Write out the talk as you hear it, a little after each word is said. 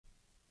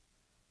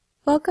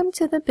Welcome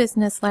to the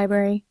Business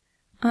Library.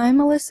 I'm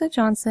Melissa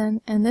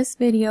Johnson, and this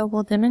video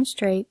will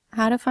demonstrate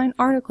how to find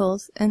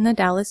articles in the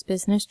Dallas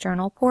Business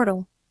Journal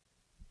portal.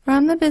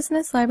 From the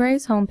Business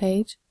Library's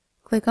homepage,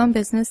 click on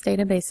Business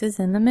Databases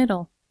in the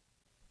middle.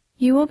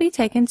 You will be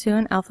taken to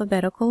an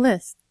alphabetical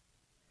list.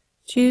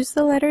 Choose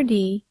the letter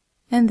D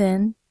and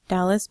then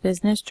Dallas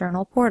Business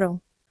Journal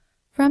portal.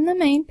 From the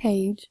main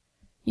page,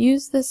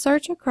 use the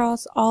Search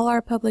Across All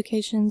Our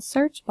Publications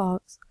search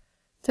box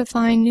to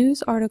find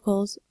news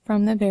articles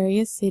from the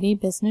various city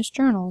business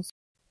journals.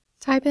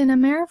 Type in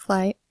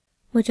Ameriflight,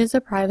 which is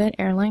a private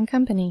airline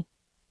company.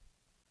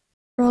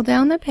 Scroll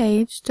down the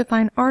page to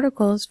find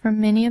articles from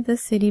many of the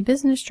city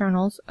business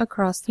journals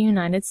across the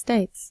United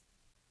States.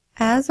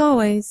 As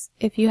always,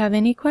 if you have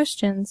any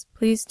questions,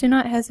 please do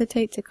not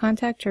hesitate to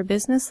contact your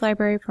business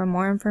library for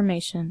more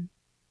information.